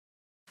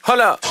Hold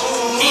up. Yeah.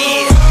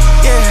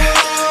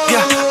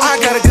 I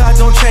got a God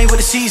don't change with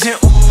the season.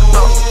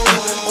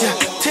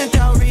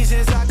 10,000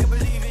 reasons I can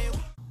believe it.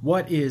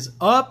 What is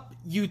up,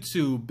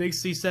 YouTube? Big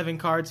C7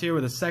 Cards here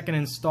with a second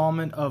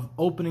installment of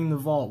Opening the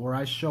Vault, where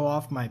I show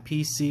off my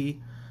PC.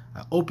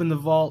 I open the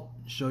vault,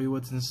 show you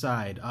what's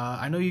inside.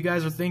 I know you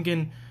guys are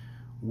thinking,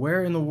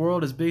 where in the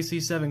world has Big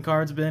C7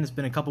 Cards been? It's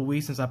been a couple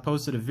weeks since I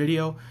posted a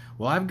video.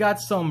 Well, I've got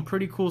some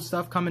pretty cool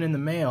stuff coming in the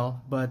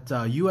mail, but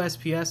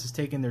USPS is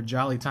taking their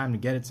jolly time to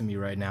get it to me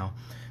right now.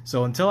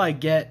 So until I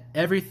get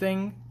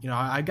everything, you know,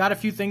 I got a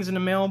few things in the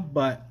mail,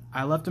 but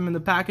I left them in the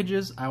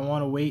packages. I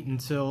want to wait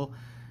until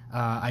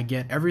I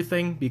get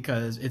everything,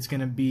 because it's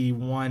going to be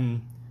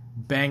one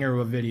banger of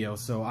a video.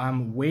 So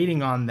I'm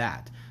waiting on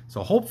that.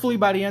 So hopefully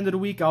by the end of the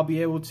week, I'll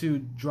be able to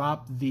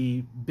drop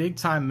the big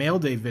time mail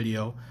day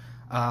video.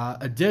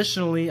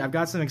 Additionally, I've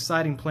got some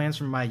exciting plans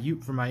for my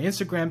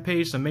Instagram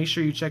page, so make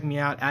sure you check me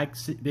out at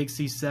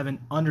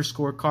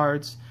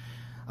BigC7_cards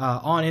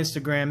on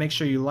Instagram. Make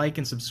sure you like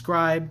and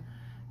subscribe,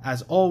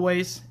 as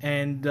always,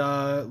 and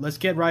let's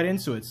get right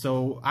into it.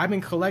 So I've been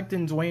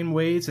collecting Dwyane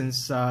Wade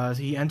since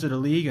he entered the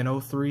league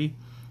in 03.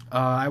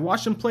 I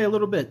watched him play a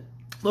little bit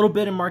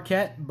in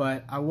Marquette,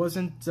 but I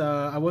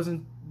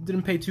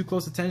didn't pay too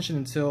close attention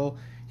until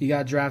he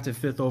got drafted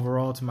 5th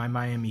overall to my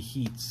Miami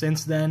Heat.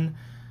 Since then,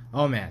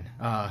 oh man,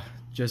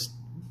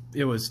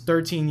 it was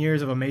 13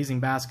 years of amazing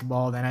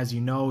basketball. Then, as you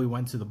know, he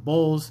went to the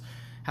Bulls,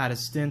 had a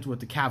stint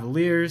with the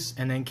Cavaliers,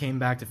 and then came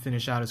back to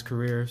finish out his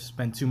career,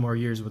 spent 2 more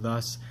years with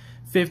us.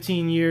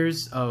 15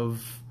 years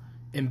of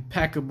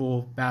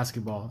impeccable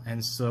basketball,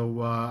 and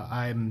so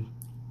I'm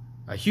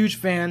a huge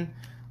fan.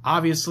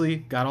 Obviously,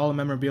 got all the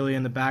memorabilia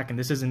in the back, and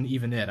this isn't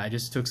even it. I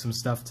just took some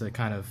stuff to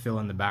kind of fill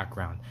in the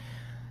background.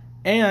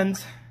 And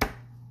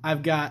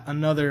I've got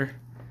another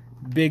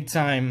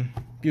big-time,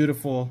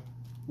 beautiful,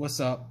 what's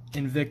up,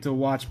 Invicta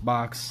watch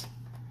box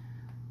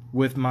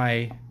with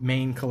my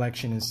main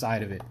collection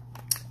inside of it.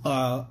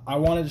 I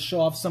wanted to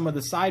show off some of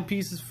the side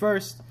pieces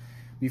first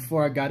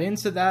before I got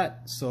into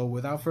that. So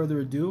without further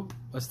ado,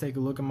 let's take a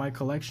look at my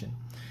collection.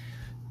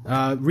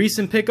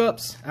 Recent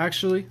pickups,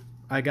 actually.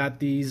 I got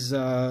these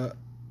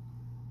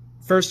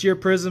first-year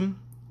Prism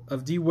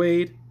of D.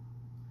 Wade.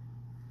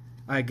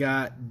 I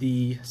got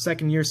the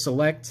second-year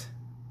Select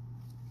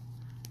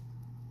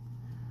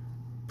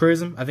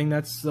Prism. I think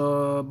that's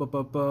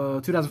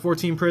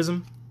 2014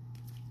 Prism.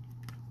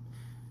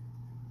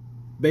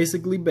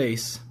 Basically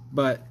base,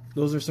 but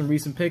those are some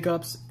recent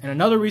pickups. And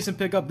another recent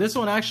pickup, this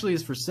one actually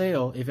is for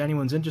sale if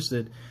anyone's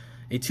interested.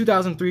 A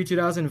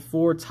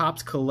 2003-2004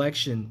 Topps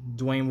Collection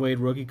Dwyane Wade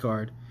rookie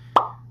card.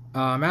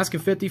 I'm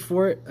asking $50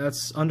 for it.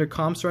 That's under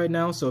comps right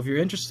now. So if you're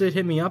interested,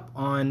 hit me up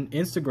on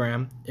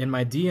Instagram in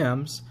my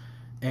DMs,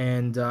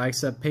 and I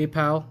accept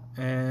PayPal,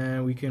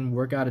 and we can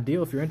work out a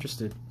deal if you're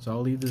interested. So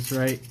I'll leave this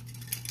right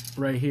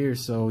here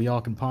so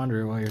y'all can ponder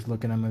it while you're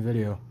looking at my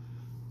video.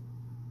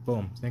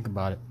 Boom. Think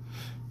about it.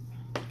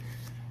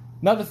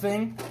 Another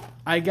thing,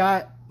 I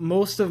got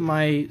most of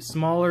my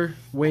smaller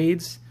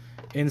Wades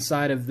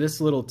inside of this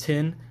little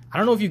tin. I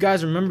don't know if you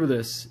guys remember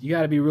this. You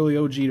got to be really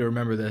OG to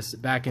remember this.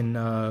 Back in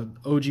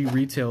OG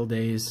retail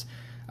days,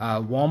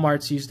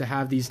 Walmarts used to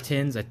have these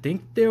tins. I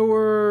think they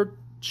were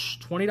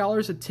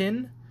 $20 a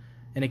tin,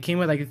 and it came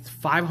with like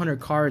 500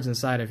 cards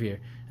inside of here.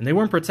 And they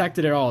weren't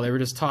protected at all. They were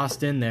just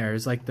tossed in there.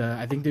 It's like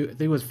I think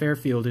it was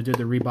Fairfield who did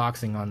the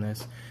reboxing on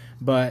this.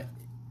 But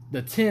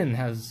the tin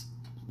has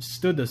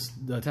stood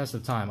the test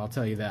of time, I'll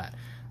tell you that.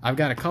 I've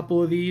got a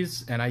couple of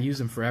these, and I use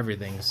them for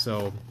everything.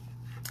 So,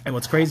 and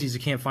what's crazy is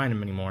you can't find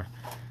them anymore.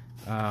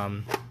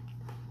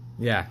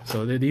 Yeah,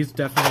 so these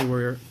definitely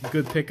were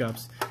good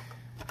pickups.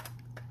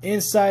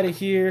 Inside of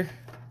here,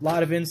 a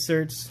lot of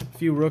inserts, a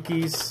few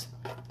rookies,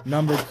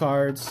 numbered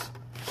cards.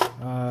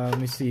 Let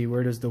me see,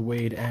 where does the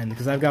Wade end?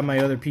 Because I've got my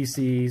other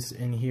PCs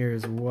in here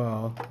as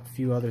well. A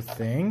few other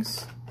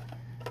things.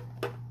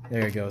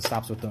 There you go, it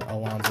stops with the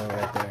Alonzo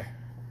right there.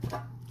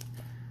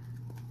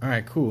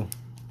 Alright, cool.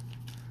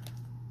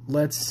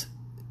 Let's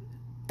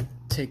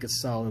take a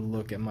solid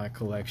look at my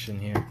collection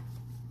here.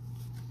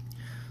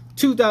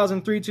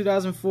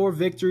 2003-2004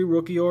 Victory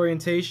Rookie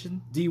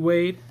Orientation, D.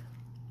 Wade.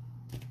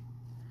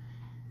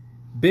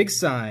 Big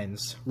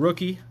Signs,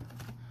 Rookie.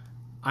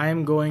 I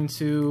am going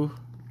to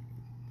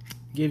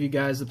give you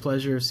guys the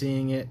pleasure of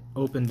seeing it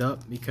opened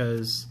up,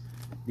 because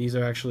these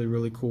are actually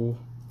really cool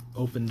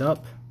opened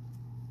up.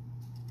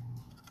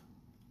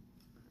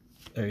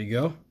 There you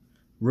go.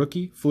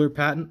 Rookie, Fleer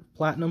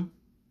Platinum,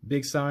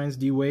 Big Signs,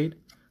 D. Wade.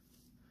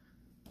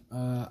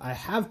 I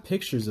have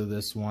pictures of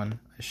this one.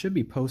 I should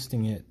be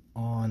posting it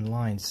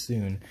online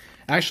soon.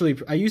 Actually,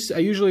 I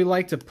usually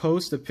like to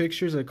post the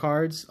pictures of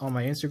cards on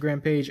my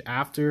Instagram page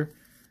after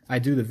I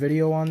do the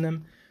video on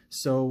them.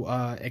 So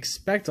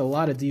expect a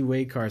lot of D.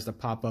 Wade cards to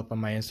pop up on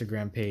my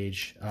Instagram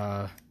page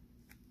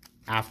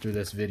after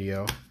this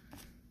video.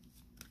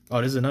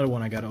 Oh, this is another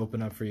one I got to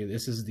open up for you.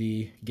 This is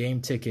the game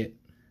ticket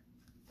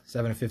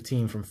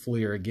 7/15 from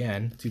Fleer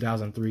again,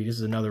 2003. This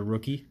is another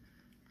rookie.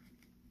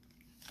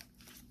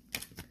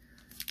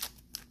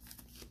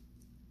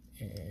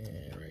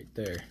 And right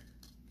there.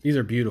 These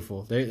are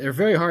beautiful. They're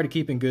very hard to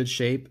keep in good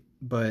shape,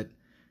 but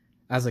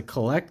as a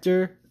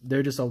collector,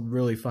 they're just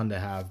really fun to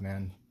have,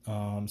 man.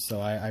 So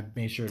I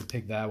made sure to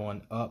pick that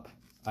one up.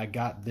 I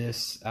got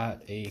this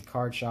at a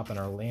card shop in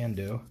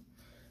Orlando.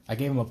 I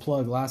gave him a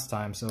plug last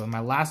time, so in my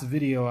last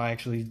video, I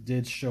actually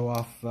did show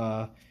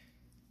off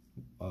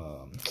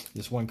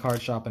this one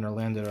card shop in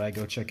Orlando that I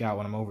go check out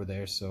when I'm over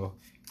there. So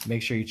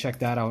make sure you check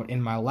that out.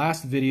 In my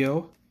last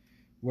video,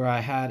 where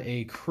I had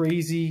a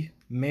crazy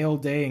mail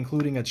day,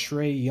 including a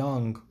Trae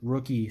Young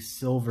rookie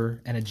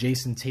silver and a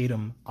Jason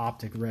Tatum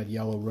optic red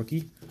yellow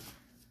rookie.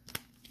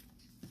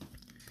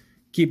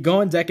 Keep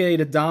going, Decade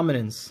of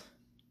Dominance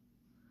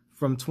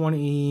from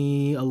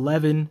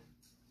 2011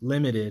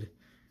 limited.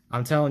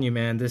 I'm telling you,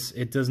 man,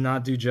 it does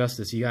not do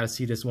justice. You got to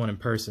see this one in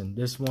person.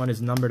 This one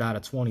is numbered out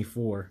of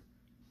 24.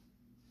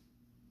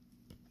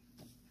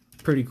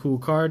 Pretty cool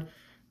card.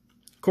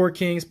 Court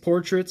Kings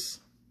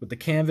Portraits with the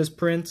canvas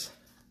print,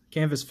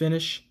 canvas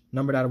finish,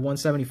 numbered out of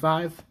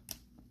 175.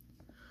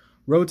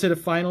 Road to the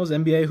Finals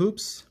NBA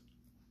Hoops,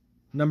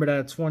 numbered out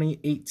of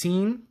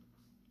 2018.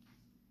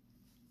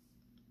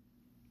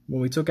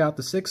 When we took out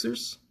the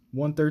Sixers,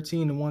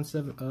 113 and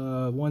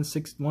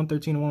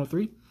 113 and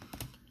 103.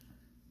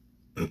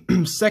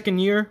 Second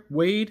year,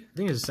 Wade. I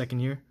think it's the second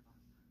year.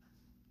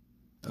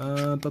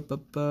 This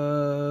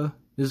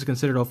is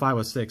considered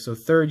 05-06. So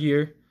third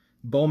year,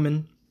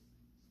 Bowman.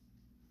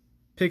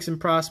 Picks and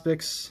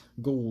Prospects,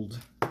 gold.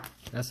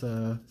 That's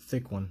a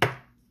thick one.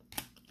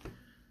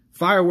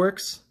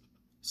 Fireworks,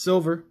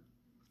 silver.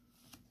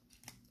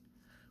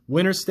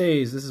 Winter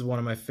Stays. This is one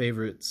of my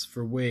favorites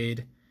for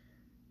Wade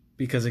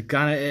because it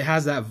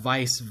has that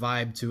Vice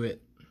vibe to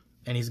it,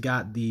 and he's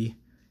got the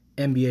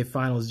NBA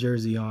Finals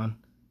jersey on.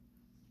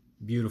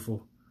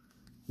 Beautiful,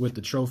 with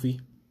the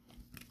trophy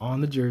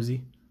on the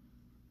jersey.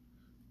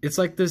 It's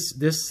like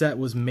this set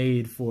was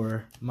made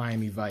for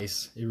Miami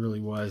Vice. It really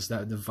was.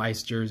 The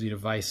Vice jersey, the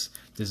Vice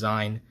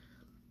design.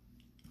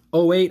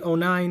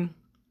 08-09,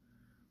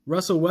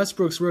 Russell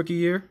Westbrook's rookie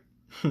year.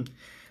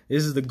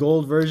 This is the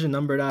gold version,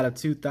 numbered out of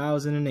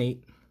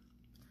 2008.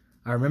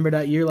 I remember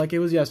that year like it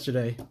was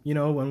yesterday. You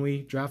know, when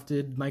we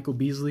drafted Michael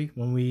Beasley,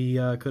 when we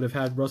could have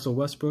had Russell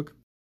Westbrook.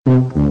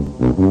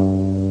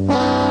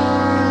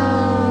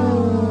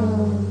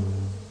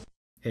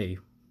 Hey,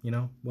 you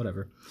know,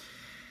 whatever.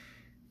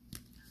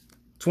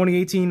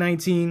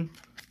 2018-19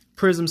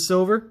 Prism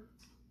Silver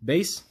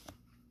base.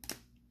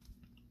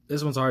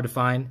 This one's hard to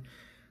find.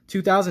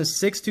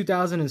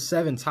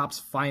 2006-2007 Topps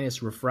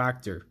Finest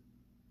Refractor.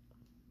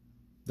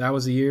 That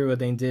was the year where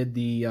they did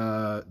the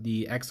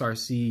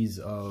XRCs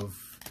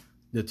of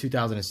the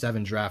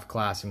 2007 draft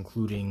class,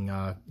 including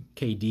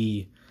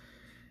KD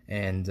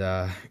and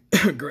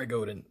Greg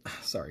Oden.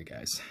 Sorry,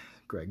 guys.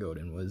 Greg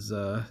Oden was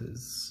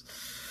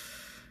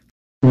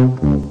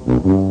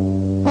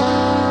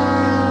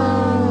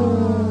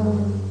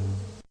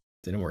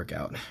didn't work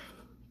out.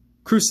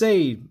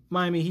 Crusade,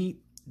 Miami Heat,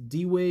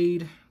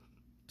 D-Wade,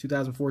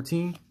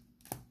 2014.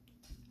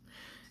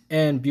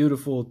 And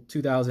beautiful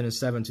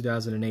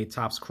 2007-2008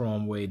 Topps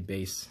Chrome Wade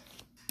base.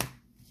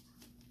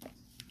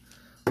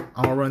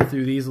 I'll run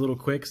through these a little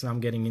quick, so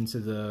I'm getting into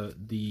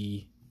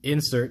the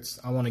inserts.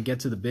 I want to get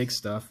to the big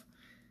stuff.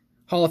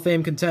 Hall of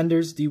Fame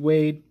contenders,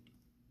 D-Wade.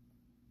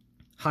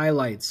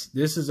 Highlights.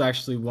 This is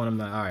actually one of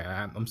my...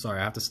 Alright, I'm sorry,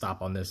 I have to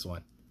stop on this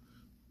one.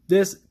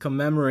 This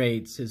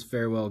commemorates his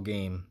farewell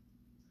game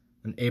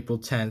on April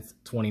 10th,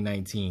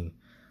 2019.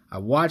 I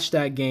watched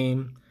that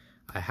game.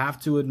 I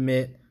have to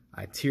admit,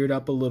 I teared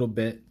up a little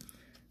bit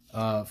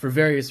for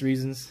various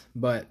reasons.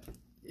 But,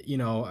 you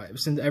know,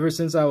 ever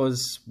since I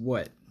was,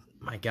 what?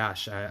 My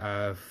gosh,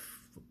 I'm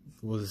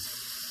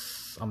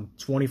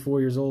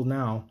 24 years old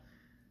now.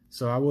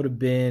 So I would have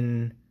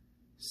been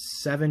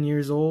 7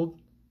 years old.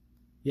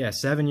 Yeah,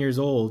 7 years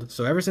old.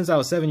 So ever since I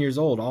was 7 years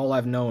old, all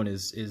I've known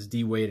is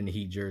D Wade in a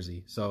Heat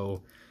jersey.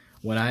 So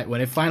when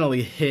it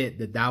finally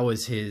hit that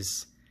was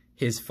his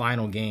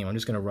final game, I'm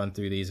just gonna run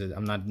through these.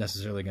 I'm not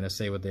necessarily gonna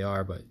say what they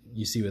are, but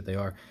you see what they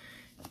are.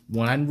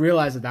 When I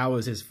realized that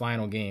was his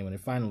final game, when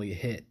it finally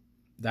hit,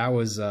 that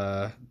was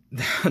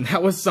that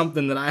was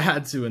something that I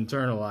had to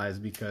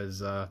internalize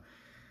because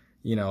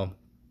you know,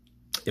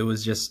 it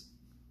was just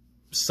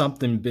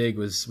something big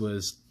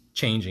was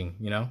changing,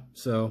 you know.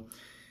 So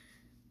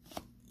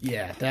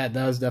yeah, that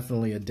was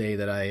definitely a day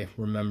that I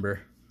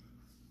remember.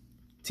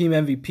 Team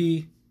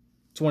MVP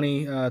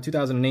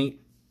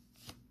 2008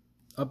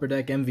 Upper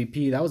Deck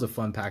MVP. That was a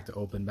fun pack to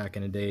open back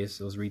in the days,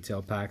 those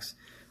retail packs.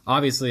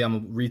 Obviously, I'm a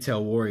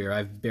retail warrior.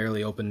 I've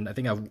barely opened, I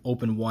think I've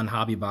opened one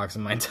hobby box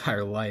in my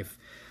entire life.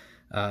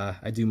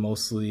 I do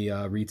mostly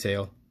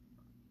retail.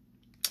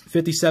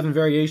 57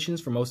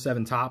 variations from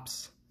 07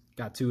 Topps.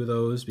 Got 2 of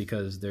those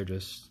because they're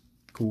just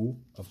cool,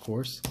 of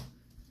course.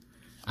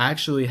 I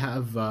actually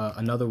have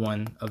another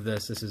one of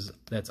this.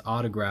 That's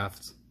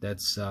autographed.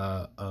 That's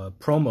a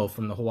promo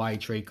from the Hawaii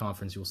Trade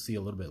Conference. You'll see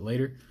a little bit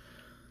later.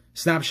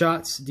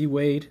 Snapshots, D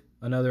Wade,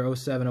 another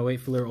 07-08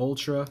 Fleer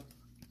Ultra.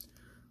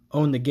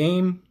 Own the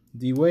Game,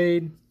 D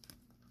Wade.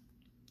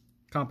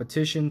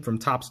 Competition from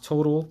Topps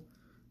Total,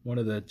 one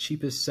of the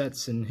cheapest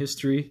sets in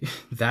history.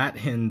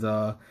 That and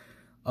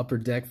Upper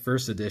Deck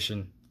First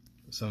Edition.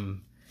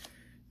 Some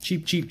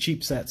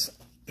cheap sets.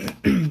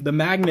 The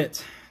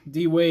Magnet,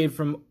 D Wade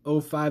from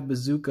 05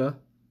 Bazooka.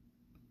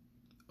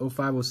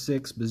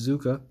 0506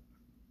 Bazooka.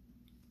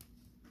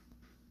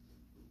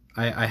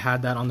 I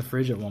had that on the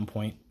fridge at one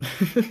point.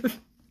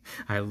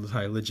 I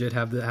legit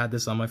had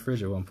this on my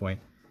fridge at one point.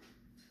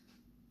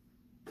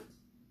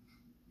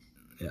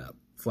 Yeah,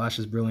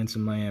 Flash's Brilliance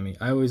in Miami.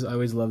 I always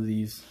love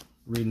these,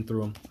 reading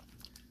through them.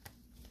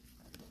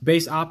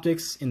 Base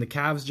optics in the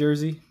Cavs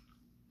jersey.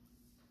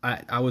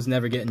 I was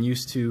never getting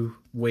used to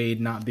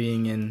Wade not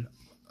being in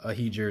a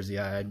Heat jersey.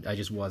 I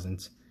just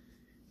wasn't.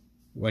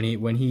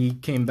 When he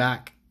came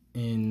back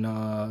in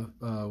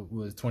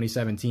was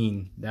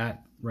 2017,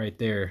 that right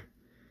there,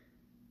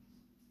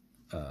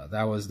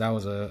 that was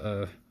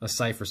a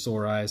sight for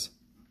sore eyes.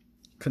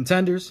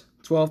 Contenders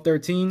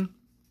 12-13,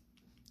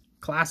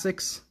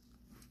 classics,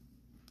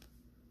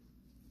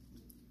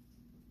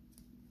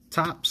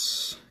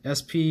 Tops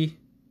SP,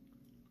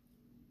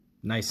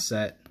 nice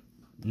set.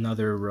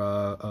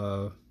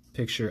 Another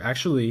picture.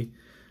 Actually,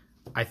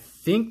 I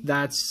think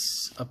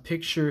that's a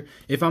picture,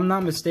 if I'm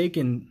not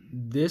mistaken,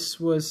 this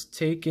was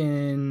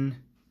taken.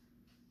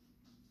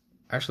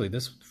 Actually,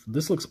 this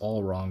looks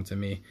all wrong to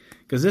me,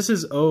 because this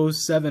is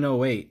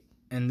 0708,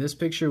 and this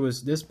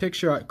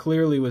picture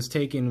clearly was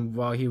taken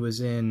while he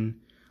was in.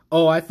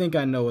 Oh, I think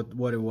I know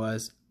what it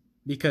was,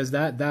 because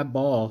that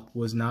ball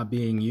was not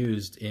being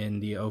used in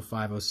the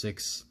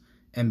 05-06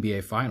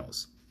 NBA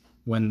Finals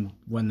when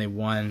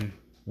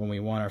we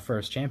won our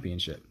first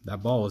championship.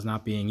 That ball was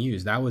not being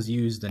used. That was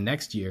used the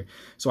next year.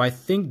 So I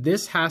think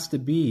this has to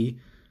be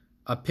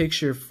a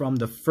picture from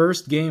the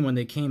first game when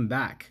they came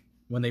back,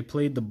 when they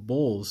played the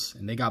Bulls,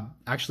 and they got,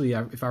 actually,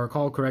 if I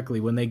recall correctly,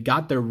 when they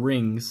got their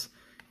rings,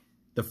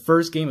 the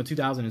first game of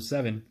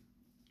 2007,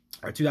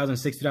 or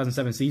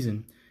 2006-2007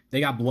 season,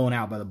 they got blown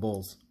out by the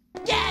Bulls.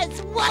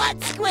 Guess what,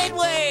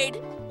 Squidward?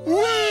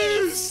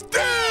 We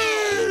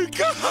stink!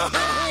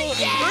 Oh,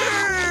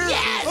 yeah!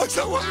 Yes! Oh,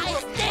 so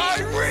I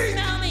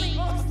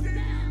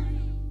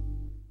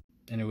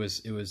And it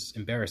was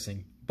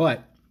embarrassing.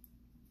 But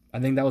I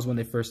think that was when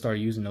they first started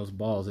using those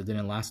balls. It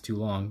didn't last too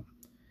long.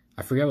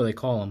 I forget what they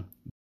call them.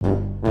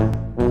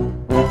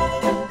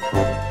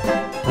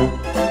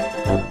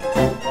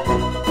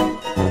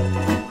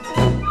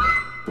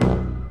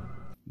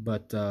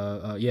 But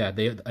yeah,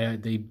 they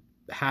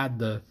had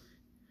the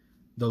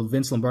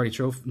Vince Lombardi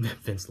trophy.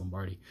 Vince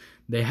Lombardi.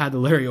 They had the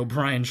Larry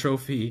O'Brien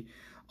trophy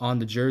on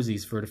the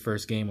jerseys for the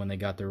first game when they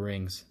got their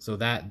rings. So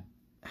that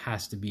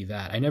has to be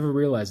that. I never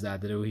realized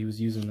that he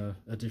was using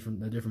a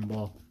different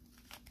ball.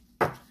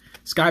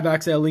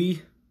 Skybox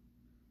LE,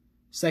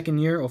 second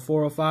year,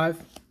 04-05.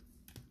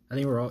 I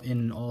think we're all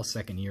in all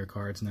second year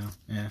cards now.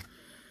 Yeah.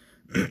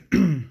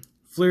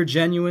 Fleer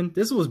Genuine.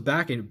 This was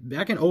back in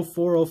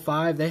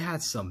 04-05. They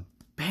had some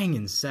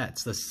banging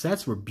sets. The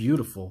sets were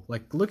beautiful.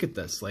 Like, look at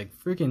this. Like,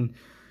 freaking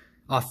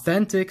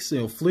Authentics. You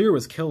know, Fleer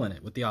was killing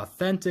it with the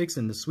Authentics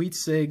and the Sweet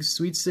Sigs.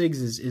 Sweet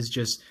Sigs is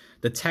just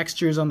the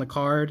textures on the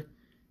card,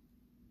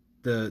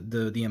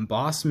 the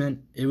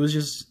embossment. It was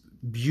just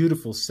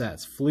beautiful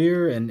sets.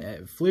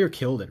 Fleer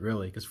killed it,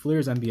 really, because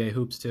Fleer's NBA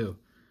hoops too.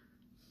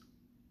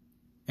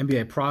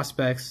 NBA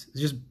Prospects,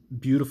 just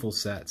beautiful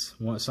sets.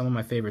 Some of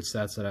my favorite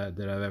sets that I've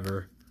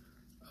ever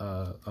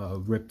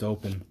ripped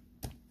open.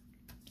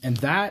 And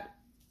that,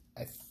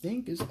 I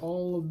think, is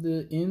all of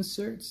the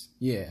inserts.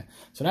 Yeah,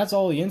 so that's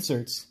all the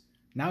inserts.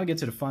 Now we get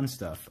to the fun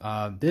stuff.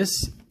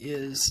 This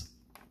is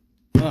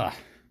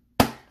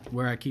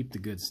where I keep the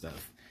good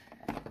stuff.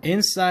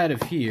 Inside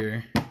of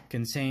here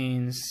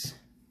contains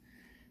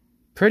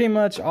pretty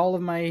much all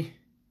of my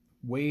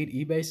Wade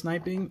eBay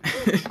sniping.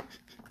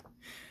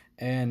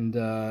 And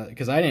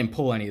because I didn't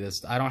pull any of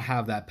this, I don't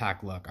have that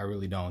pack luck. I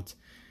really don't.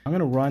 I'm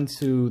gonna run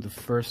to the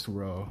first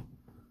row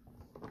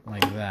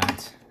like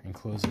that and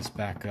close this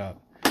back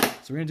up.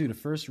 So we're gonna do the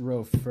first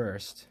row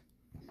first.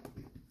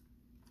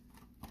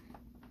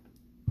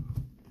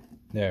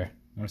 There.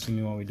 Wanna see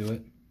me while we do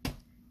it?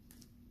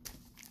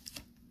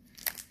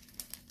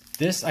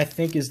 This, I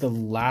think, is the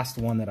last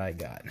one that I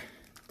got.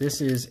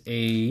 This is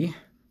a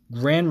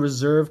Grand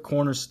Reserve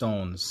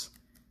Cornerstones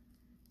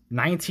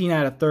 19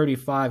 out of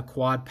 35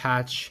 quad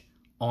patch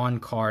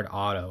on-card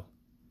auto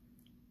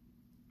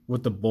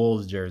with the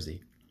Bulls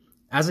jersey.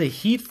 As a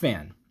Heat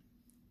fan,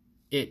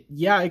 it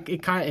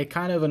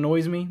kind of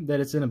annoys me that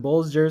it's in a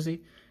Bulls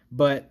jersey,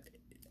 but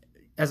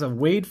as a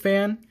Wade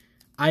fan,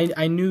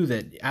 I knew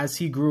that as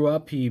he grew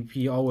up,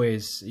 he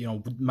always, you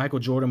know, Michael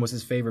Jordan was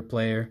his favorite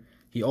player.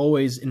 He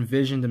always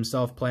envisioned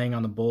himself playing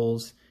on the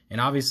Bulls, and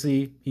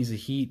obviously he's a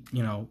Heat,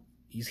 you know,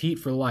 he's Heat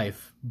for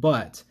life,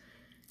 but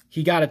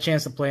he got a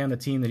chance to play on the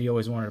team that he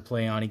always wanted to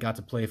play on. He got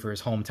to play for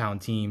his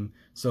hometown team.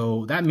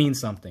 So that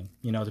means something,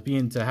 you know,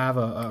 to have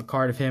a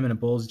card of him in a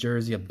Bulls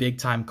jersey, a big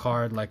time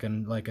card like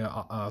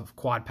a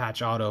quad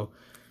patch auto,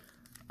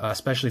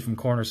 especially from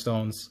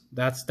Cornerstones.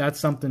 That's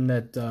something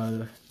that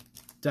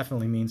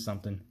definitely means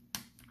something.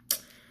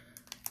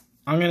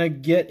 I'm going to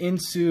get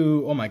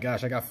into... Oh my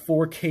gosh, I got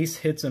 4 case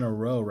hits in a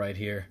row right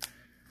here.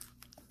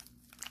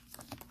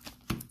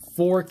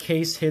 4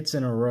 case hits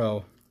in a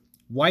row.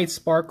 White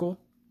Sparkle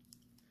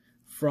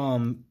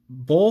from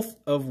both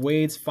of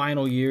Wade's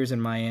final years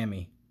in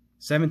Miami.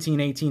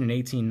 17-18 and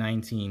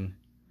 18-19.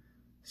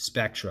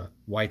 Spectra.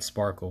 White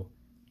Sparkle.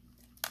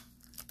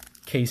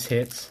 Case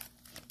hits.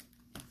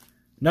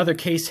 Another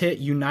case hit.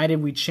 United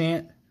We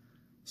Chant.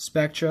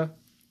 Spectra.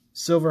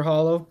 Silver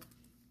Hollow.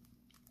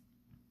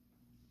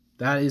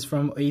 That is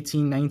from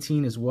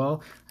 18-19 as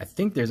well. I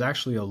think there's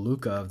actually a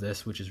Luca of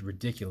this, which is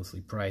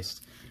ridiculously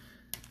priced.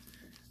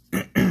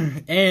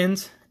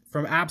 And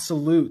from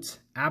Absolute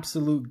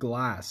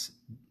Glass.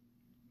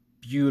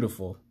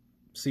 Beautiful.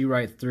 See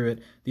right through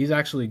it. These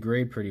actually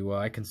grade pretty well.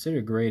 I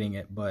consider grading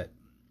it, but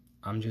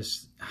I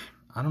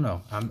don't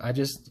know.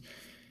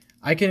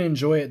 I can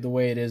enjoy it the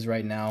way it is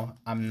right now.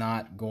 I'm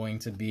not going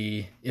to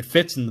be... It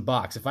fits in the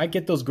box. If I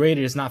get those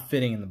graded, it's not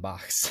fitting in the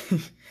box.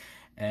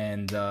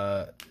 And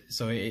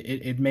so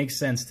it makes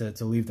sense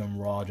to leave them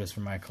raw just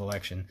for my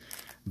collection.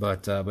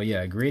 But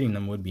yeah, grading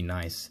them would be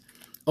nice.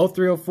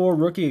 0304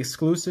 rookie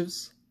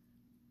exclusives.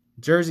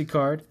 Jersey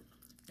card.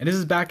 And this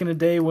is back in the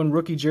day when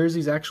rookie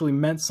jerseys actually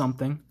meant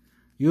something.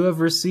 You have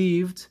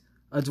received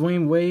a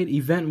Dwyane Wade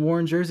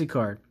event-worn jersey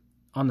card.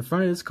 On the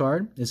front of this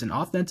card is an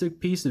authentic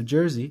piece of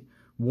jersey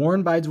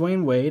worn by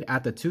Dwyane Wade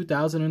at the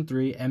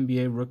 2003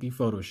 NBA rookie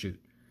photo shoot.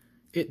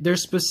 They're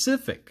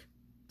specific.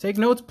 Take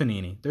notes,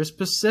 Panini. They're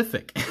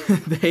specific.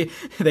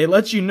 they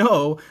let you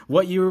know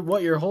what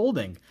you're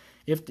holding.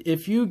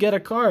 If you get a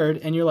card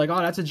and you're like, oh,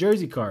 that's a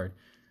jersey card,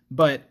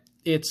 but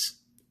it's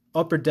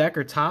Upper Deck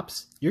or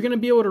Topps, you're gonna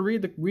be able to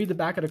read the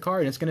back of the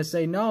card, and it's gonna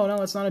say, no,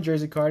 it's not a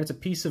jersey card. It's a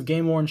piece of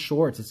game worn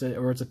shorts. It's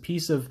a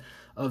piece of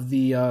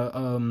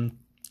the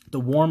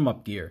warm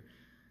up gear.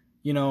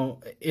 You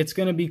know, it's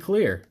gonna be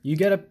clear. You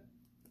get a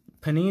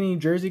Panini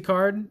jersey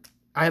card,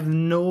 I have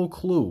no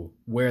clue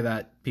where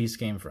that piece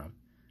came from.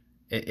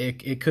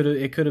 It could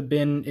have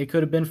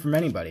been from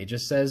anybody. It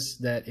just says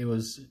that it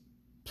was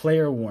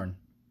player worn.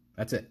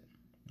 That's it.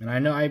 And I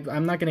know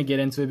I'm not gonna get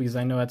into it because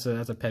I know that's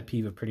a pet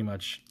peeve of pretty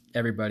much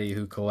everybody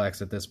who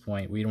collects at this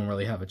point. We don't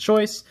really have a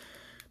choice,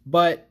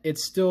 but it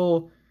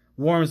still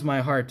warms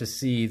my heart to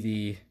see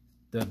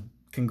the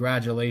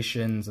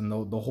congratulations and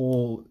the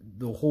whole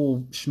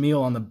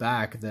schmeal on the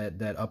back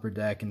that Upper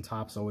Deck and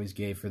Topps always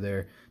gave for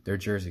their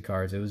jersey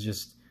cards. It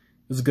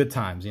was good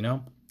times, you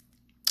know.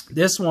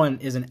 This one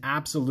is an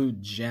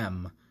absolute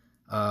gem,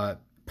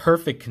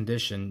 perfect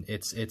condition.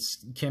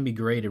 It's can be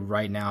graded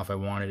right now if I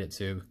wanted it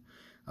to.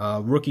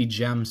 Rookie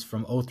gems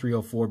from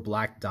 0304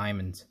 Black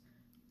Diamond.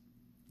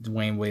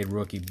 Dwyane Wade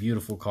rookie,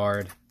 beautiful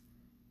card,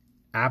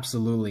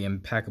 absolutely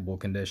impeccable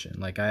condition.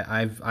 Like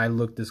I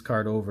looked this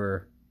card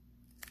over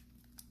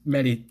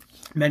many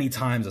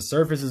times. The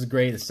surface is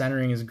great, the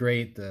centering is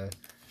great, the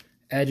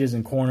edges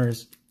and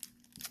corners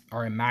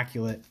are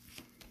immaculate.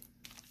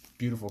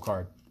 Beautiful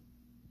card.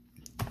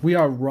 We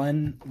are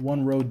one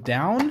row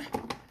down.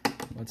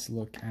 Let's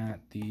look at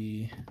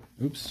the,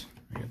 oops,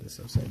 I got this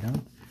upside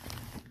down.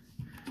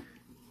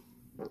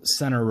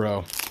 Center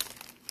row.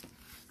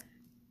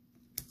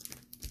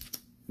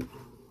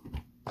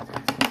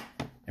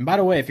 And by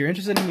the way, if you're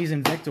interested in these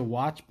Invicta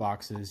watch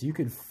boxes, you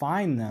could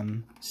find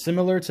them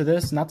similar to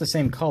this, not the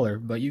same color,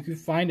 but you could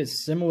find it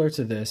similar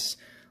to this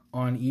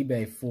on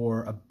eBay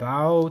for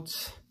about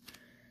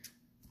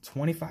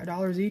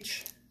 $25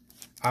 each.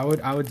 I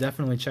would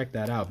definitely check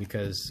that out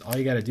because all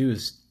you got to do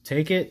is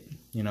take it,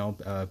 you know,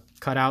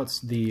 cut out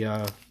the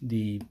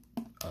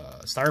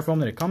styrofoam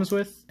that it comes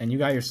with, and you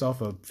got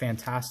yourself a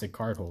fantastic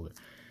card holder.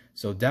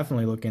 So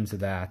definitely look into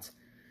that.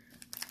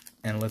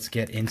 And let's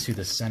get into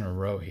the center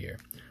row here.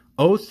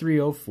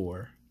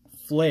 0304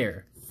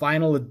 Flair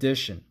Final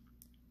Edition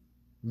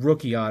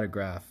rookie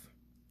autograph,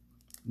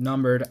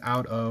 numbered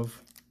out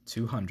of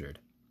 200,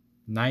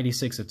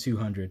 96 of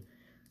 200.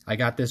 I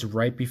got this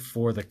right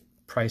before the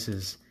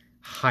prices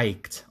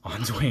hiked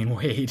on Dwyane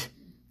Wade.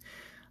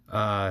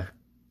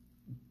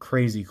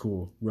 Crazy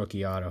cool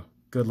rookie auto.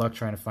 Good luck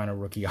trying to find a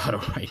rookie auto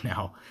right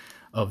now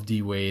of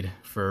D Wade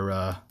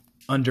for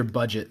under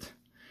budget.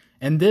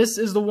 And this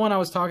is the one I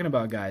was talking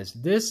about, guys.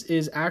 This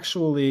is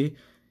actually,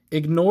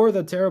 ignore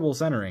the terrible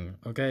centering,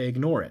 okay?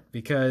 Ignore it,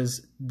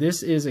 because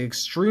this is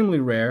extremely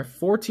rare.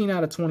 14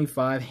 out of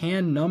 25,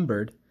 hand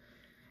numbered.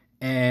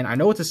 And I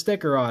know it's a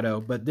sticker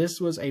auto, but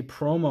this was a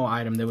promo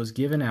item that was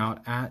given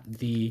out at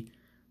the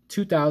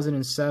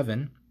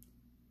 2007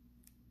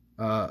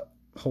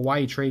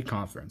 Hawaii Trade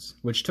Conference,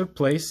 which took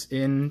place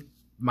in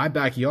my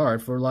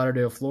backyard, Fort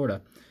Lauderdale,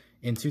 Florida,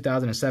 in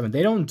 2007.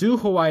 They don't do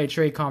Hawaii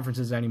Trade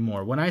Conferences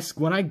anymore. When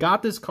I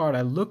got this card,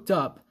 I looked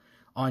up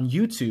on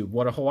YouTube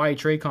what a Hawaii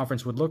Trade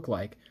Conference would look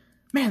like.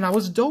 Man, that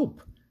was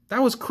dope.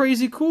 That was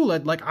crazy cool.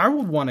 Like, I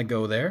would want to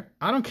go there.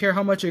 I don't care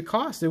how much it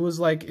cost. It was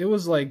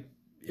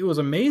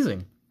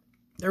amazing.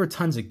 There were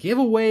tons of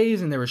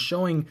giveaways, and they were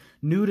showing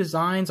new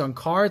designs on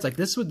cards. Like,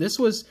 this was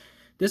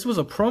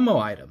a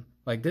promo item.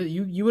 Like,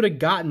 you would have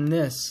gotten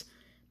this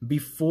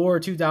before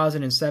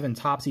 2007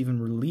 Topps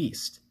even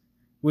released,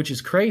 which is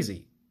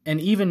crazy. And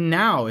even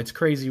now, it's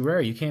crazy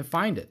rare. You can't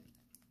find it.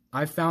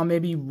 I found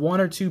maybe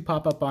 1 or 2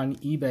 pop up on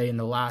eBay in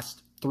the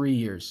last 3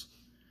 years.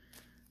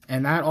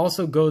 And that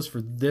also goes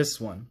for this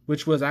one,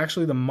 which was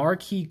actually the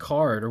marquee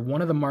card, or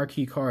one of the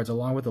marquee cards,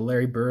 along with the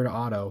Larry Bird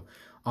auto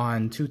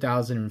on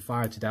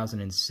 2005,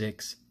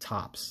 2006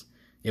 Topps.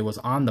 It was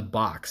on the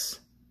box,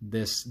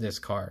 this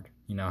card.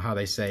 You know how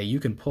they say, you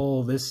can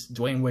pull this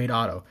Dwyane Wade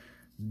auto.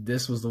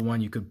 This was the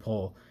one you could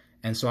pull.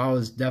 And so I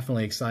was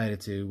definitely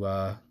excited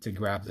to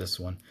grab this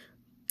one.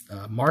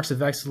 Marks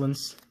of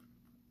Excellence.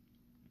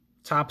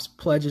 Topps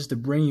pledges to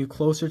bring you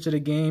closer to the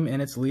game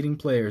and its leading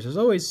players. There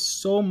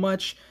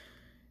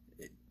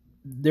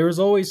was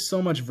always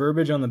so much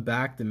verbiage on the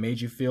back that made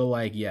you feel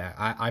like, yeah,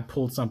 I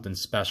pulled something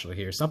special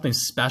here. Something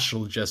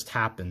special just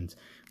happened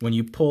when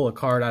you pull a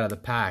card out of the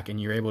pack and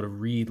you're able to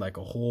read like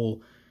a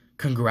whole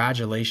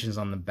congratulations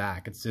on the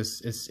back. It's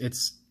just,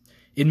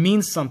 it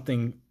means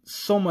something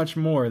so much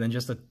more than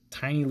just a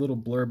tiny little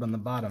blurb on the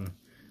bottom.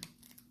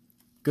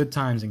 Good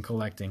times in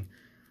collecting.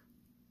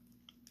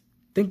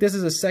 I think this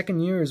is a second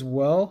year as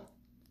well.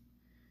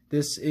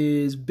 This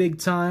is Big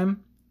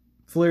Time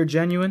Flair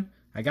Genuine.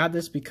 I got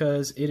this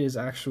because it is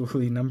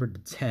actually numbered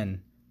to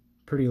 10.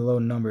 Pretty low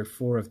number,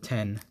 4 of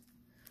 10.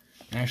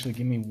 Actually,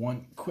 give me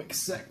one quick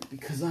sec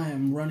because I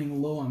am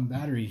running low on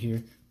battery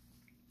here.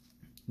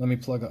 Let me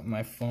plug up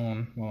my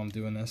phone while I'm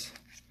doing this.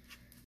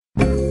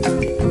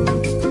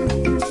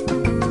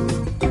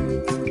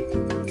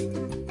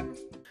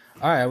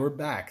 Alright, we're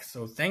back.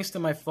 So thanks to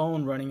my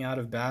phone running out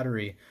of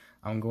battery,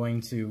 I'm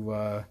going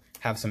to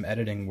have some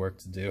editing work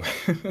to do.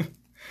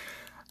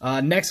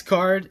 Next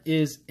card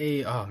is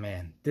a, oh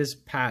man, this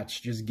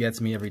patch just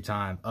gets me every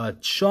time. A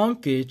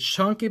chunky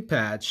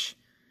patch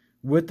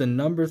with the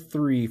number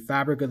 3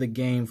 Fabric of the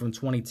Game from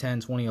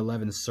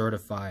 2010-2011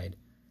 certified.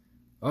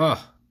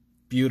 Oh,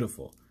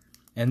 beautiful.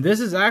 And this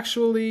is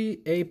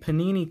actually a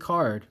Panini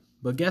card,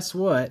 but guess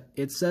what?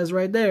 It says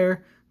right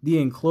there, the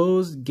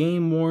enclosed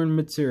game-worn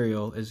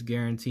material is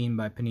guaranteed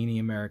by Panini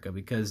America,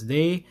 because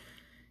they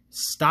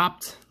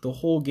stopped the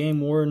whole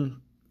game-worn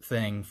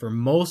thing for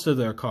most of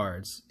their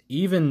cards.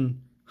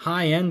 Even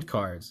high-end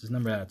cards is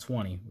numbered out of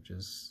 20, which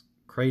is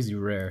crazy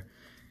rare.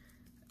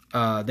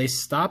 They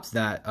stopped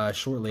that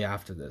shortly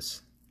after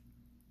this.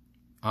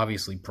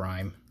 Obviously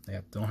Prime. They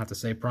don't have to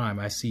say Prime.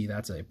 I see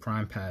that's a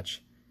Prime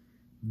patch.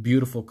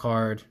 Beautiful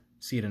card.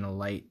 See it in a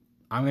light.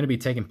 I'm going to be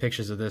taking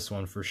pictures of this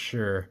one for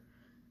sure.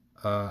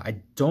 I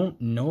don't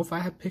know if I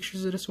have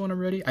pictures of this one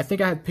already. I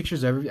think I had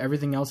pictures of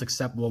everything else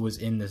except what was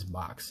in this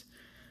box.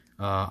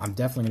 I'm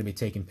definitely going to be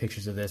taking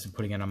pictures of this and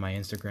putting it on my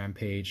Instagram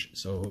page,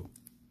 so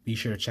be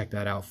sure to check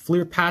that out.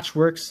 Fleer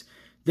Patchworks.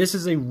 This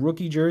is a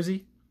rookie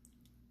jersey.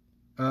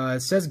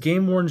 It says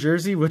game-worn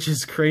jersey, which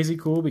is crazy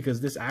cool because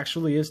this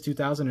actually is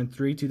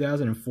 2003,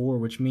 2004,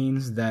 which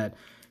means that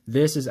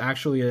this is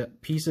actually a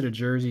piece of the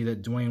jersey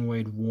that Dwyane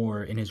Wade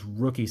wore in his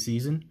rookie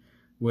season,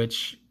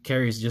 which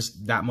carries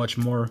just that much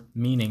more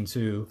meaning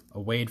to a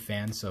Wade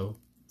fan, so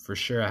for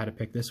sure I had to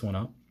pick this one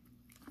up.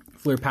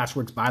 Fleer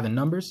Patchworks by the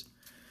numbers.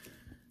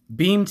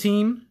 Beam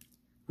Team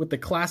with the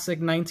classic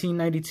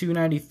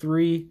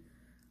 1992-93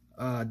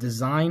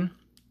 design.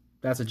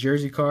 That's a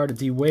jersey card, a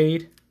D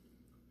Wade.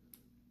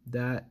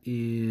 That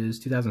is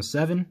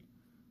 2007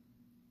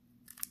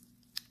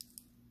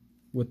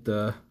 with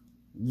the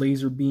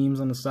laser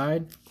beams on the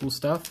side. Cool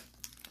stuff.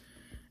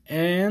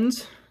 And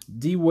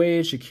D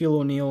Wade Shaquille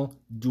O'Neal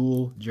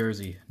dual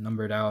jersey,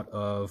 numbered out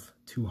of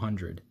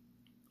 200.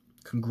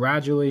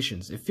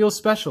 Congratulations. It feels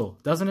special,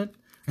 doesn't it?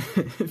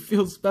 It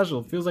feels special.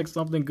 It feels like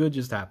something good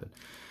just happened.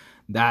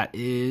 That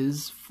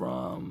is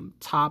from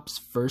Topps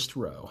First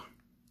Row.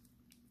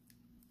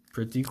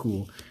 Pretty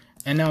cool.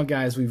 And now,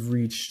 guys, we've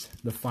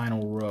reached the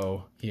final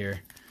row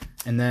here.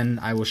 And then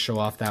I will show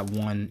off that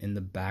one in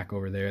the back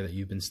over there that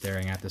you've been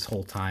staring at this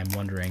whole time,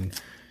 wondering,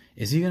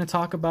 is he going to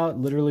talk about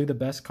literally the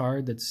best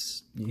card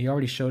that's... He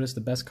already showed us the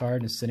best card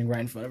and it's sitting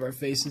right in front of our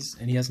faces,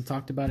 and he hasn't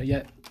talked about it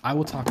yet. I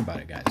will talk about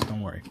it, guys.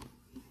 Don't worry.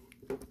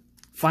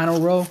 Final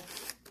row.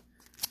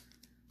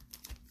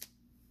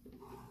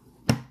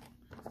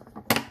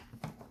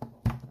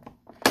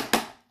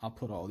 I'll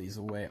put all these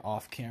away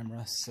off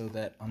camera so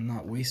that I'm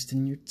not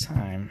wasting your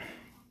time.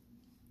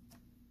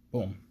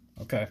 Boom.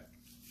 Okay.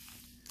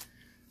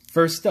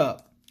 First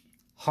up,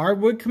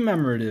 hardwood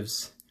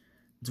commemoratives.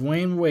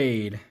 Dwyane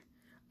Wade.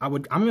 I'm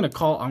gonna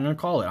call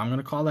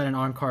that an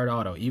on-card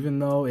auto, even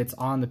though it's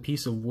on the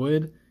piece of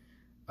wood.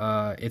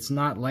 It's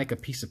not like a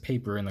piece of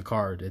paper in the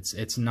card. It's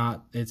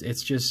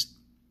just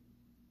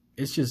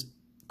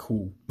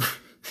cool.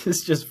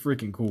 It's just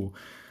freaking cool.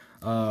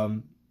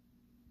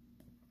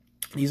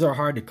 These are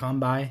hard to come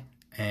by,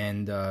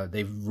 and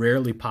they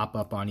rarely pop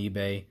up on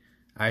eBay.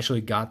 I actually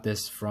got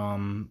this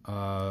from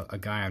a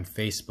guy on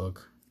Facebook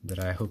that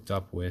I hooked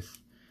up with.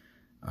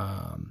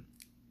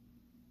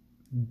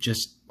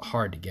 Just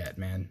hard to get,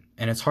 man.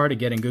 And it's hard to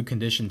get in good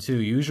condition too.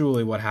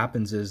 Usually what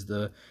happens is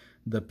the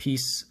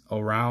piece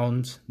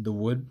around the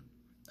wood,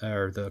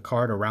 or the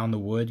card around the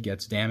wood,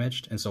 gets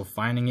damaged, and so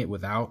finding it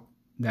without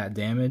that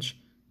damage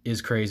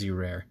is crazy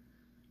rare.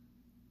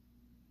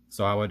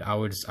 So I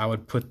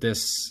would put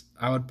this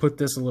a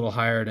little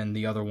higher than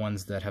the other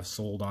ones that have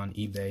sold on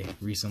eBay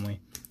recently.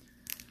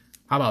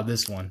 How about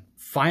this one?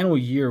 Final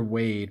year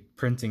Wade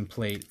printing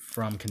plate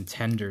from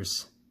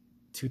Contenders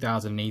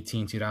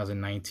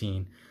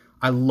 2018-2019.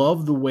 I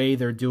love the way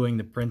they're doing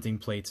the printing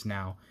plates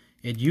now.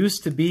 It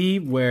used to be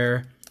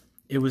where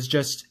it was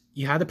just,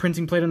 you had the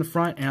printing plate on the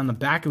front, and on the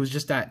back it was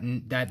just that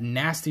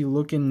nasty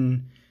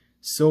looking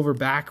silver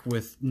back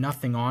with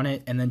nothing on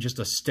it, and then just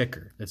a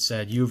sticker that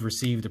said you've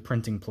received a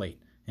printing plate,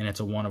 and it's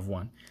a 1 of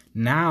 1.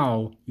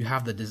 Now you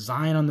have the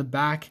design on the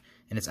back,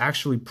 and it's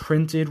actually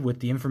printed with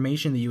the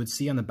information that you would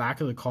see on the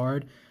back of the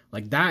card.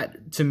 Like,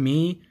 that to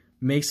me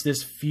makes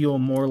this feel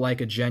more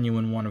like a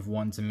genuine 1 of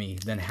 1 to me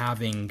than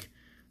having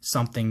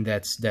something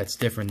that's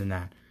different than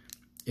that.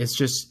 It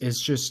just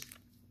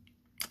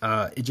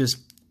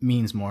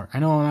means more. I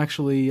know I'm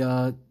actually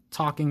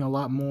talking a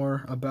lot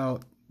more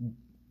about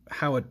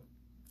how it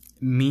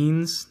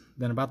means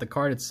than about the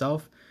card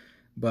itself,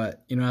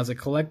 but you know, as a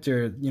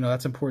collector, you know,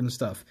 that's important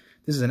stuff.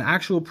 This is an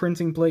actual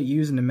printing plate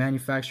used in the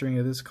manufacturing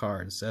of this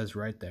card. It says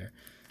right there.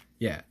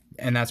 Yeah,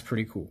 and that's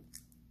pretty cool.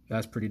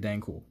 That's pretty dang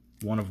cool.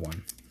 1 of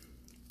 1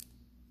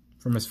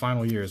 from his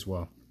final year as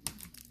well.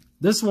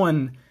 This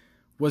one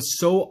was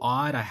so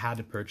odd I had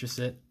to purchase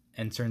it,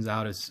 and turns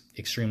out it's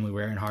extremely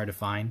rare and hard to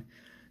find.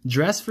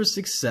 Dress for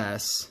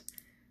Success,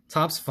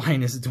 Topps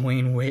Finest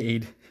Dwyane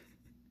Wade,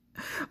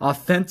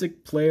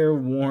 authentic player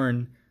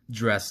worn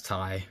dress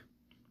tie.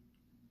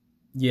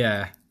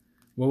 Yeah,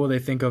 what will they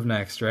think of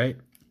next, right?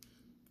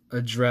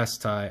 A dress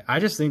tie. I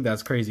just think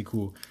that's crazy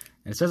cool.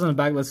 And it says on the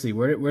back, let's see,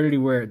 where did he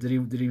wear it? Did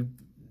he?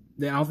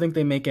 I don't think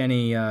they make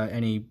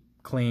any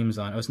claims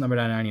on. Oh, it's numbered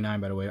at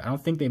 99, by the way. I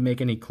don't think they make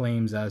any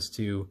claims as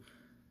to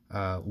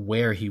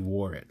where he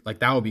wore it. Like,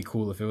 that would be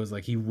cool if it was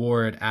like he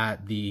wore it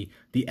at the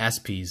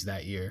ESPYs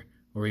that year,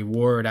 or he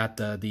wore it at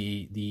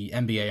the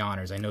NBA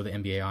Honors. I know the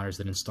NBA Honors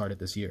didn't start it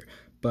this year,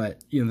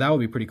 but you know, that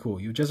would be pretty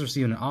cool. You just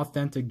received an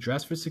authentic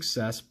Dress for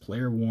Success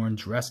player worn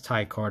dress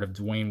tie card of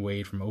Dwyane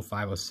Wade from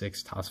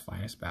 05-06 Topps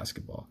Finest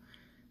Basketball.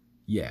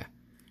 Yeah,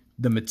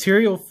 the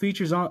material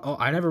features on. Oh,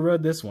 I never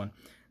read this one.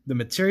 The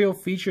material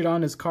featured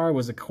on his card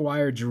was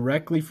acquired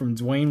directly from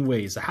Dwyane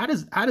Wade. So how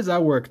does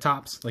that work,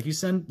 Topps? Like, you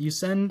send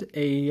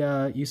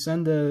a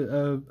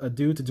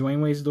dude to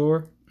Dwyane Wade's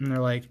door, and they're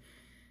like,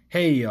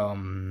 "Hey,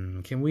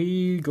 can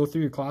we go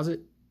through your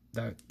closet?"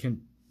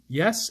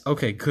 Yes?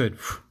 Okay, good.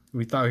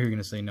 We thought you were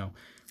gonna say no.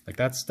 Like,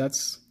 that's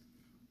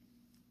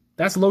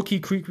low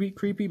key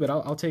creepy, but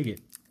I'll take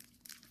it.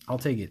 I'll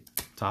take it.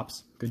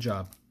 Topps, good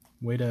job.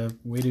 Way to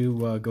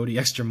go the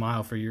extra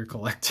mile for your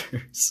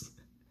collectors.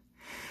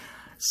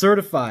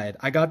 Certified.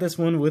 I got this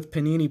one with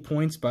Panini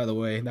points, by the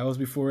way. That was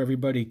before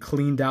everybody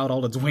cleaned out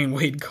all the Dwyane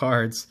Wade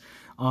cards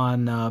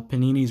on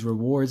Panini's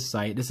rewards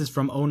site. This is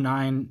from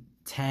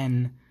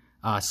 09-10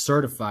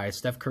 certified,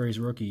 Steph Curry's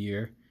rookie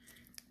year.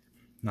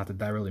 Not that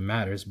that really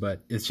matters,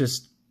 but it's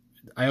just,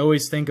 I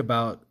always think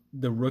about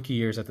the rookie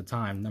years at the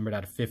time, numbered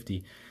out of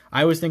 50.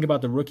 I always think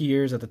about the rookie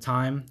years at the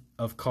time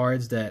of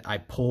cards that I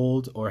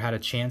pulled or had a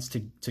chance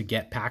to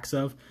get packs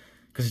of,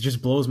 because it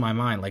just blows my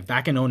mind. Like,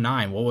 back in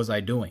 09, what was I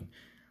doing?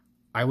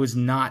 I was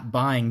not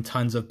buying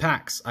tons of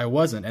packs. I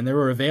wasn't, and they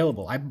were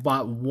available. I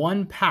bought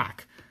 1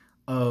 pack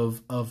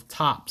of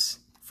Topps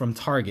from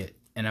Target,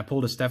 and I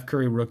pulled a Steph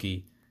Curry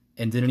rookie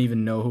and didn't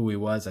even know who he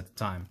was at the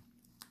time.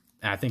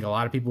 And I think a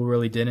lot of people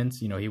really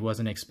didn't. You know, he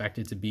wasn't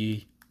expected to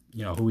be,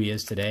 you know, who he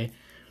is today.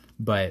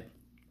 But,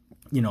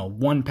 you know,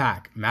 1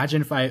 pack.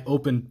 Imagine if I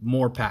opened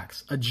more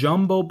packs. A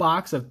jumbo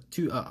box of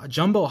a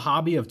jumbo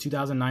hobby of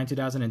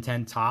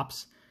 2009-2010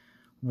 Topps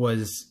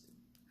was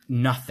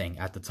nothing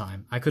at the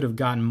time. I could have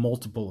gotten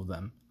multiple of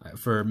them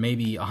for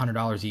maybe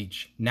 $100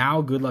 each.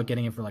 Now, good luck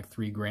getting it for like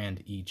 $3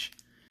 grand each.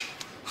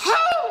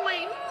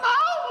 Holy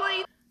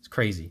moly! It's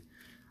crazy.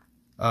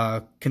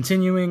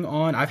 Continuing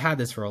on, I've had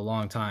this for a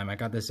long time. I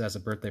got this as a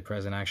birthday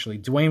present, actually.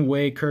 Dwyane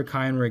Wade, Kirk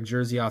Heinrich,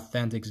 Jersey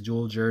Authentics,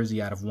 dual jersey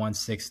out of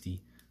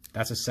 160.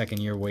 That's a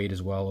second-year Wade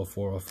as well,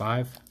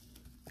 04-05.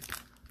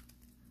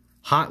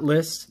 Hot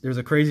list. There's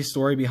a crazy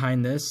story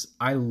behind this.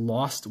 I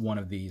lost one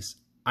of these.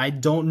 I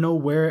don't know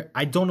where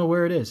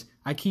it is.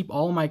 I keep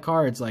all my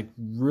cards like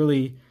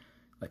really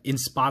in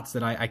spots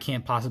that I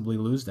can't possibly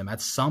lose them. At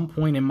some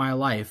point in my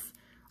life,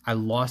 I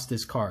lost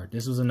this card.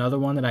 This was another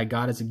one that I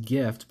got as a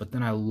gift, but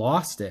then I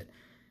lost it.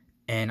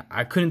 And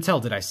I couldn't tell.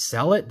 Did I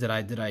sell it? Did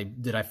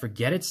I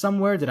forget it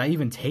somewhere? Did I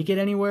even take it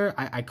anywhere?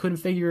 I couldn't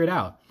figure it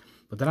out.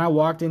 But then I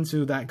walked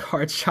into that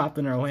card shop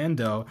in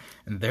Orlando,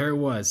 and there it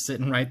was,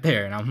 sitting right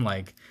there. And I'm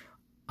like,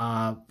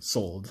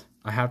 sold.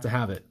 I have to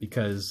have it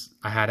because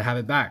I had to have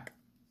it back.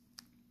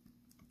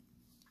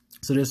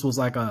 So this was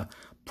like a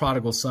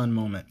prodigal son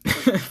moment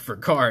for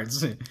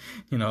cards.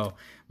 You know,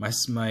 my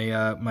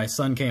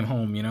son came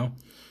home, you know.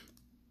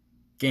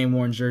 Game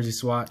worn jersey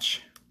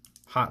swatch,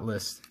 hot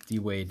list, D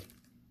Wade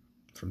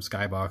from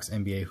Skybox,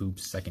 NBA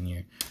Hoops, second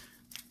year.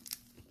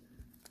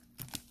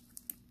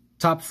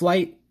 Top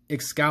Flight,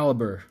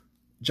 Excalibur,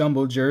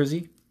 jumbo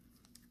jersey.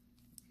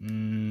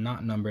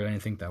 Not numbered. I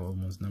didn't think that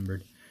one was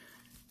numbered.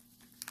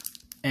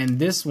 And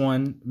this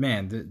one,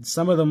 man,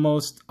 some of the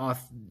most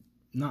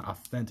not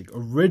authentic,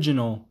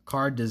 original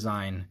card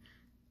design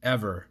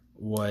ever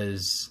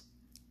was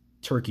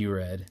Turkey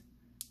Red.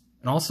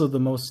 And also the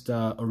most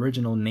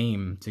original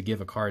name to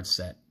give a card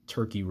set,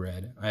 Turkey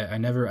Red. I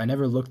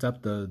never looked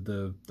up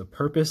the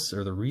purpose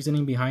or the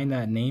reasoning behind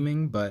that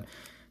naming, but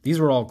these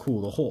were all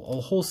cool. The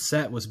whole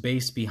set was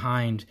based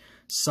behind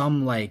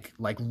some like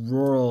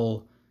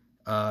rural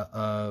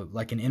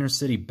like an inner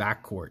city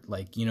backcourt.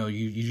 Like, you know,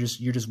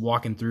 you're just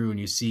walking through and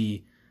you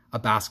see a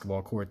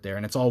basketball court there,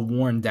 and it's all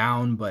worn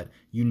down, but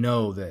you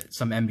know that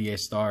some NBA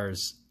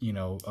stars, you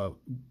know,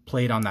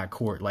 played on that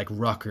court, like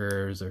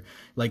Rutgers, or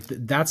like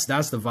that's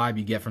the vibe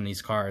you get from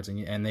these cards,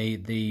 and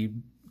they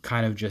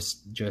kind of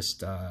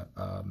just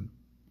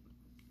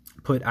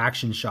put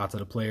action shots of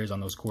the players on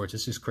those courts.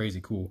 It's just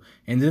crazy cool.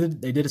 And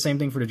they did the same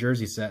thing for the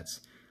jersey sets.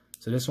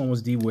 So this one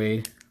was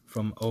Dwyane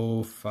from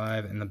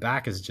 05, and the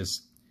back is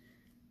just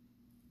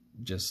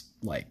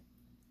like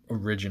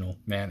original,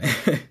 man.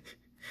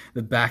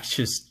 The back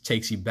just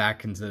takes you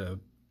back into the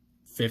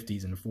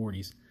 50s and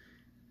 40s.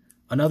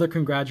 Another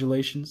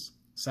congratulations.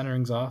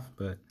 Centering's off,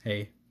 but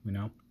hey, you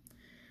know,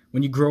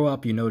 when you grow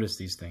up, you notice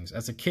these things.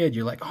 As a kid,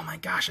 you're like, oh my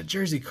gosh, a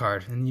jersey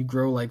card. And you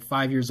grow like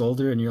 5 years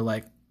older and you're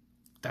like,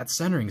 that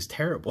centering is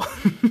terrible.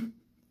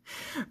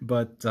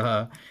 But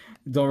don't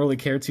really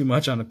care too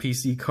much on a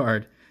PC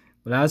card.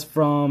 But as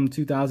from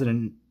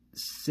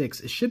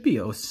 2006, it should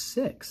be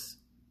 06.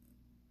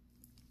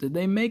 Did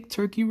they make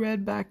Turkey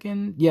Red back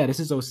in? Yeah, this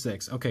is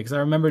 06. Okay, because I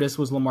remember this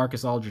was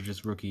LaMarcus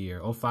Aldridge's rookie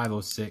year,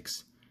 05,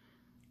 06.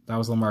 That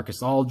was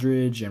LaMarcus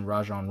Aldridge and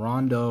Rajon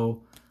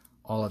Rondo,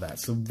 all of that.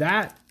 So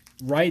that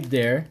right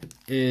there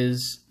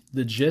is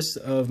the gist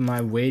of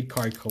my Wade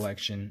card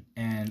collection.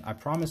 And I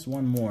promised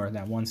one more,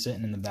 that one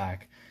sitting in the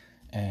back.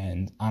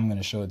 And I'm going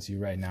to show it to you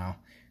right now.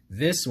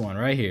 This one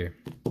right here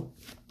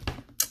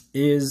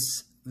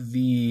is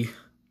the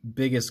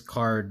biggest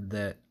card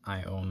that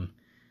I own.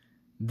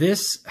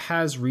 This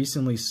has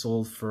recently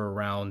sold for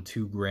around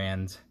 $2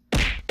 grand,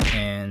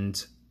 and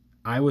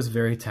I was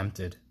very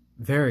tempted.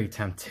 Very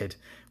tempted.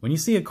 When you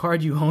see a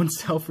card you own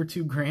sell for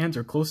 $2 grand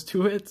or close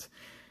to it,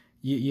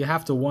 you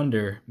have to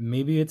wonder,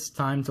 maybe it's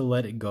time to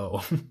let it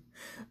go.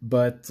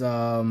 But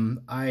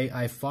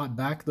I fought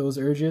back those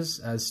urges,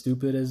 as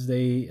stupid as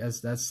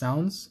that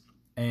sounds,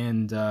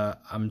 and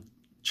I'm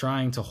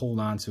trying to hold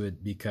on to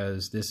it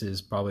because this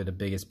is probably the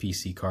biggest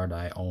PC card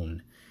I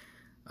own.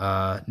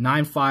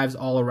 9.5s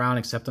all around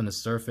except on the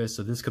surface,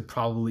 so this could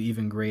probably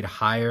even grade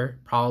higher,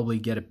 probably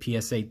get a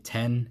PSA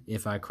 10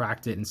 if I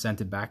cracked it and sent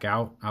it back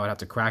out. I would have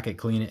to crack it,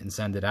 clean it, and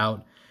send it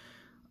out.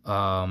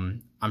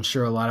 I'm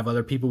sure a lot of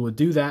other people would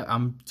do that.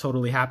 I'm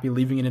totally happy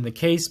leaving it in the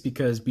case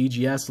because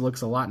BGS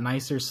looks a lot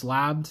nicer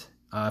slabbed.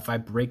 If I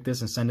break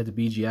this and send it to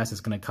BGS,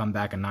 it's going to come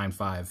back a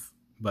 9.5,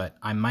 but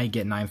I might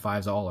get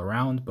 9.5s all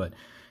around, but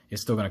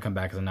it's still going to come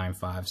back as a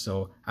 9.5,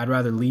 so I'd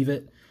rather leave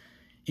it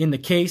in the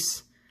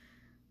case.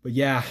 But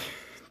yeah,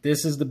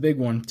 this is the big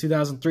one.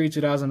 2003,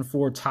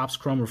 2004 Topps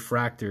Chrome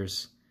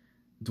Refractors.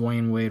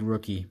 Dwyane Wade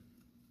rookie.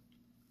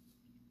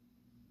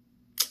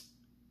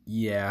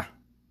 Yeah,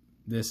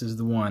 this is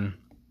the one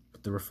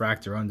with the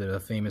refractor under the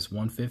famous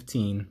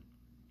 115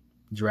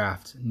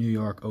 draft, New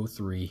York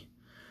 03.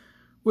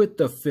 With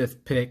the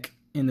 5th pick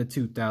in the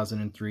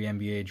 2003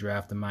 NBA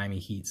draft, the Miami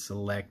Heat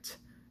select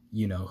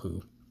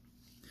you-know-who.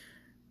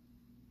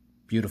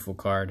 Beautiful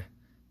card.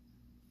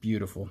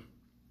 Beautiful.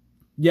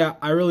 Yeah,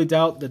 I really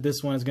doubt that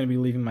this one is going to be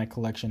leaving my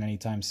collection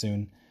anytime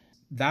soon.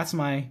 That's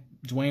my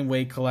Dwyane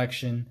Wade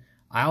collection.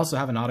 I also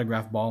have an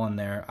autographed ball in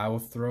there. I will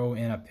throw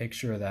in a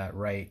picture of that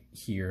right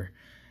here.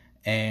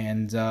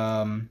 And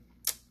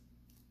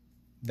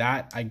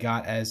that I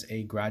got as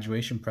a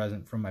graduation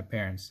present from my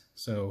parents.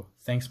 So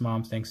thanks,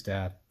 Mom. Thanks,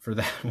 Dad, for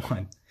that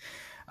one.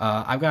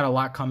 I've got a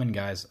lot coming,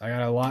 guys. I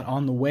got a lot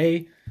on the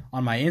way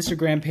on my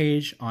Instagram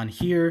page, on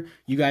here.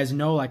 You guys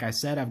know, like I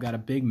said, I've got a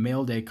big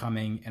mail day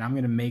coming, and I'm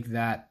going to make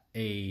that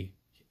a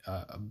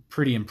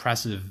pretty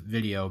impressive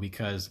video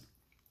because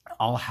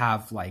I'll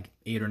have like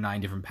 8 or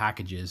 9 different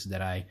packages that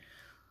I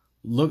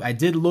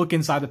did look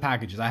inside the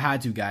packages. I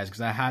had to, guys, because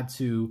I had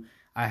to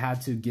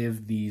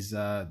give these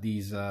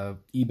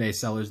eBay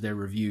sellers their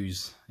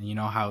reviews. And you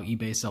know how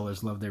eBay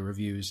sellers love their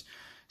reviews.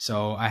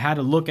 So I had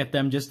to look at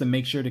them just to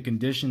make sure the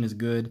condition is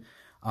good.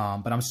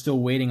 But I'm still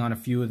waiting on a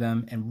few of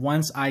them. And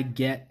once I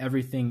get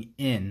everything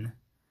in,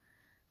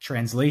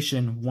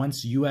 translation,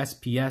 once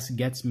USPS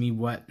gets me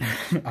what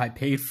I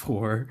paid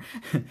for,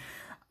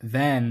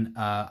 then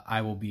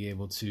I will be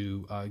able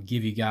to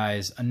give you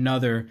guys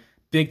another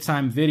big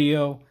time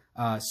video.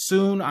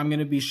 Soon I'm going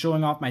to be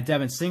showing off my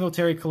Devin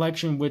Singletary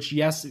collection, which,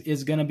 yes,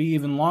 is going to be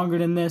even longer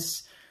than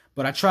this,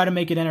 but I try to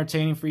make it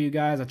entertaining for you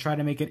guys. I try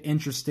to make it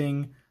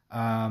interesting,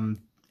 and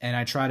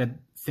I try to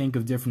think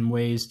of different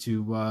ways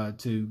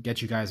to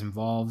get you guys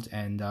involved,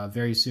 and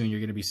very soon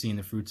you're going to be seeing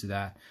the fruits of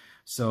that.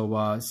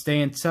 So stay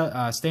in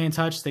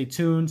touch, stay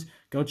tuned.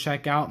 Go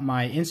check out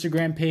my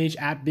Instagram page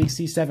at Big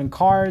C7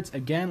 Cards.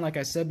 Again, like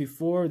I said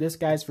before, this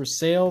guy's for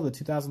sale, the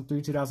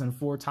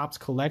 2003-2004 Topps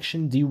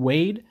collection, D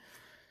Wade.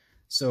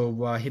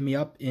 So hit me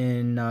up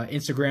in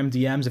Instagram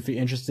DMs if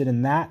you're interested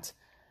in that.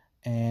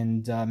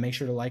 And make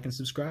sure to like and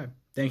subscribe.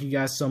 Thank you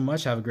guys so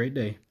much. Have a great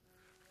day.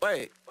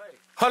 Wait,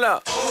 hold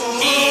up. Yeah,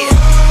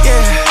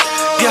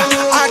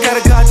 I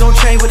got a God don't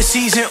change with the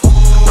season.